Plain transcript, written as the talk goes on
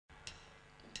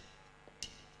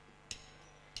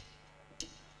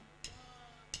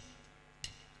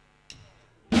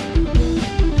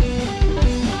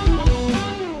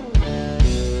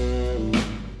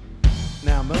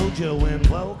you went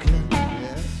walking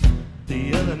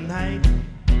the other night.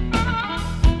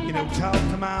 You know, talk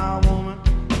to my woman,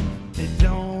 it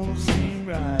don't seem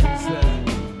right.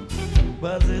 Said,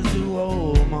 but it's too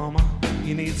old, mama.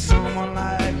 You need someone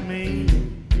like me.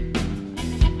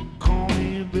 Call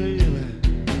me, baby.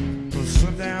 I'll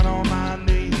sit down on my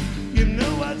knee. You know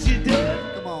what she did?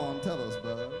 Come on, tell us,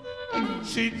 bud.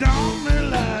 She dumped me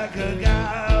like a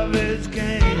garbage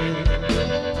can.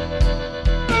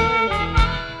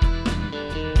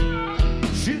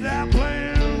 She's out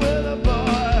playing with the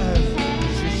boys.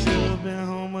 She should have been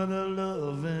home with a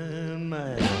loving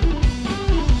man.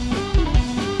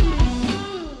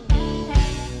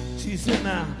 She said,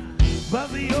 now,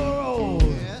 Buzzy, you're old.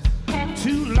 Yes.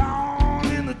 Too long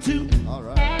in the tooth. All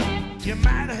right. You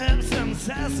might have some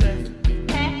sassy,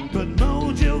 but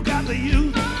Mojo got the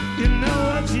youth. You know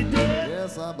what she did?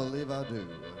 Yes, I believe I do.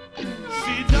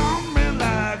 She dumped me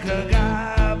like a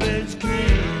garbage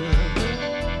can.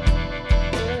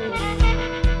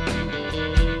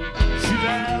 She's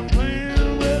out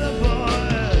playing with a boy.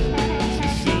 She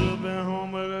should have been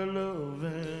home with a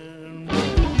loving man.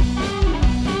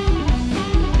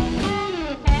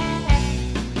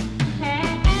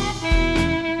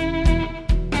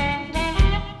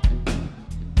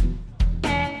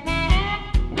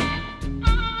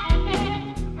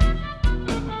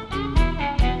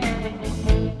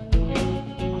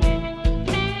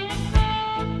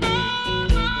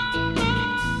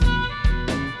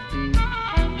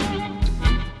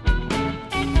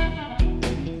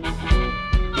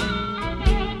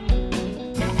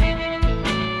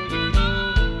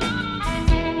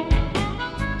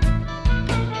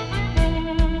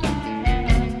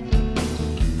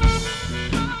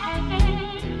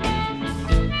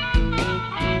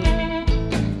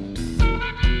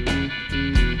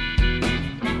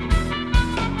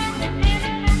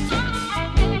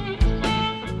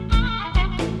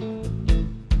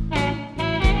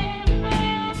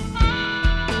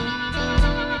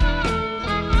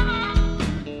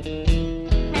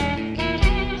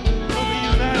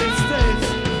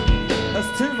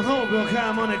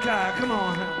 Harmonica, come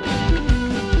on.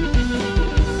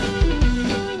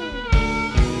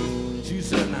 She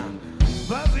said, now,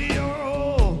 Buzzy, you're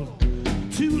old,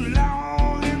 too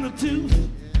long in the tooth.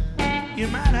 You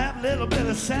might have a little bit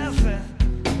of sassy,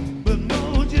 but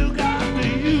Mojo got the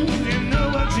youth. You know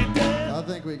what she did? I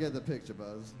think we get the picture,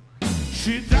 Buzz.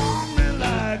 She dumped me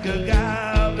like a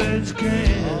garbage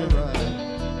can. All right.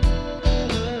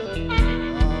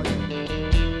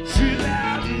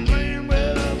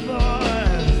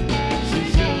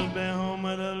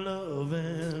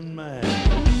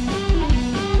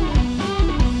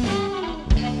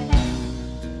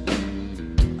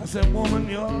 I said, woman,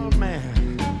 you're a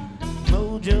man.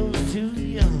 Mojo's too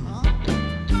young.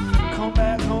 Come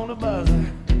back home to Buzzer.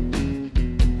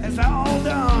 It's all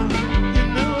done. You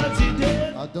know what she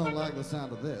did? I don't like the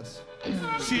sound of this.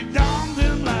 She dumped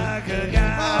him like a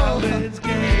garbage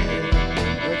can.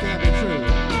 It can't be true.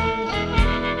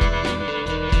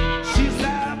 She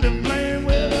stopped and playing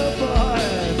with her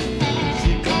boys.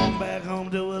 She come back home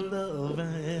to a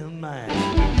loving man.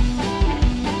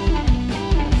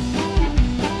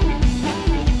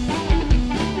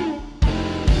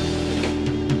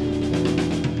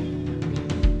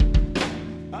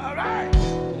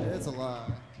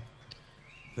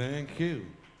 Thank you.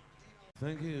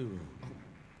 Thank you.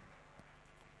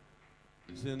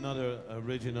 It's another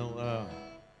original. I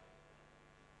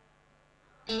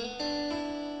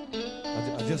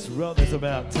just wrote this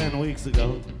about 10 weeks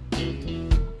ago.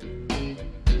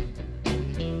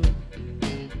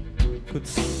 Good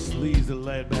sleazy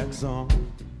laid back song.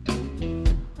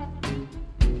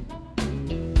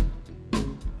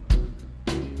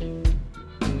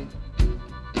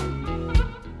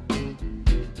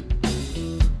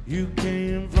 You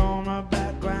came from a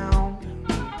background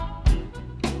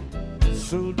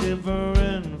so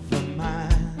different from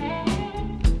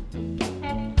mine.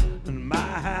 In my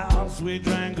house we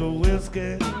drank a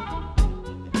whiskey.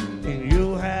 In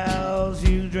your house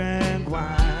you drank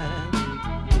wine.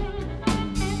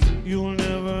 You'll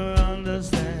never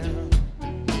understand.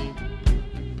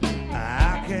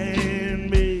 I can't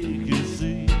make you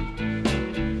see.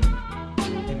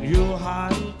 In your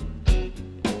heart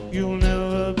you'll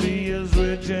never be as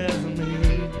rich as me.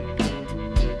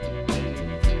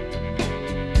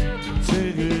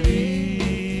 Take it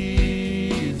easy,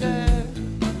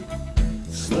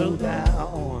 slow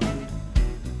down.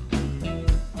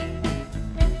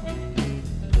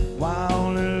 Why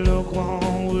only look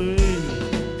one way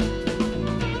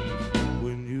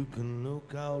when you can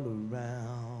look all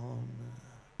around?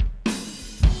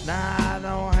 Now I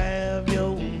don't have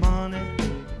your money,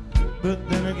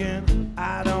 mind,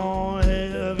 I don't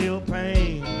have your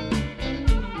pain.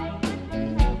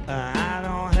 I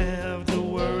don't have to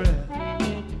worry,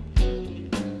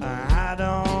 I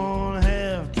don't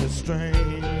have to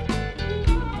strain,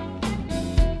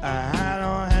 I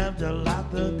don't have to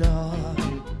lock the door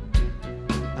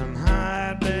and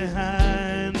hide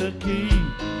behind the key.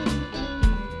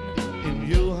 In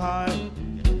your heart,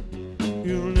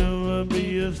 you'll never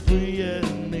be as free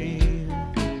as me.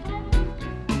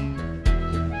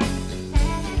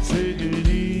 Take it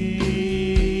easy,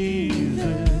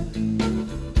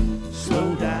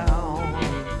 slow down.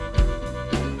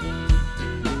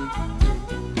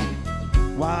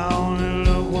 Why only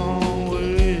look one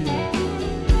way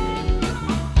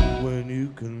when you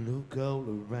can look all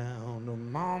around? Oh,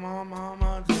 mama,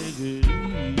 mama, take it easy.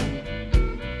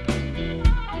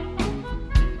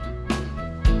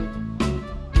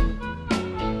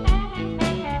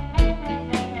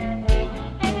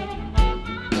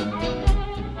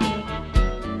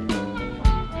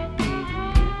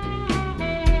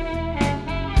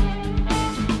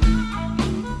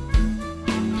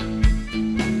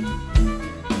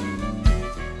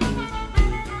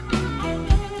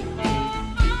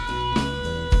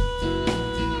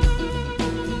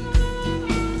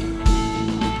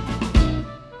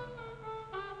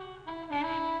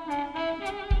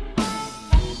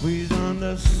 Please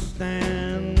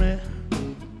understand me,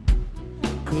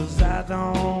 'cause I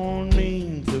don't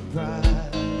mean to pry,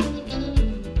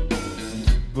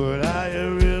 but are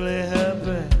you really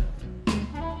happy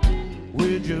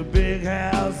with your big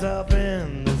house up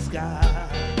in the sky?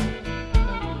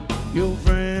 Your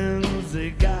friends,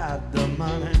 they got the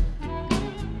money,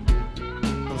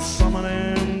 some of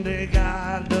them, they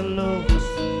got the looks,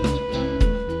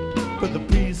 but the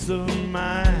peace of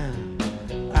mind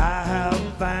I have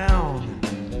found,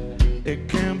 it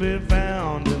can be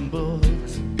found in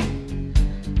books.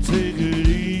 Take it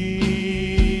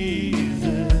easy,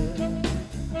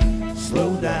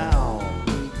 slow down.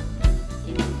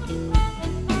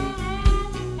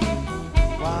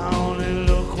 Why only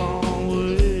look one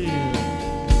way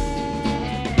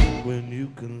when you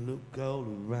can look all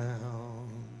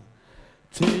around?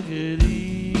 Take it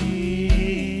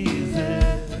easy,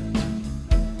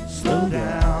 slow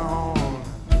down.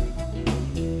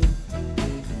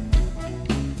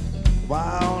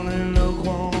 Why only look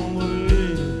one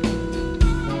way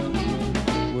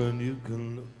when you can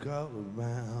look all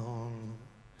around?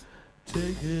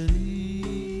 Take it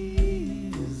easy,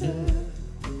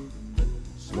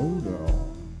 slow down.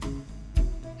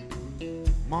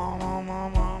 Mama, mama,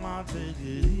 mama, take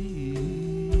it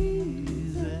easy,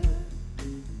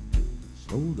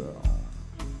 slow down.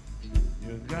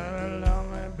 You gotta love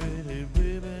me, baby,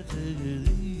 baby, take it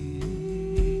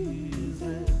easy,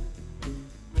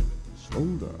 slow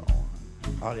down.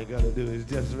 All you gotta do is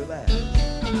just relax.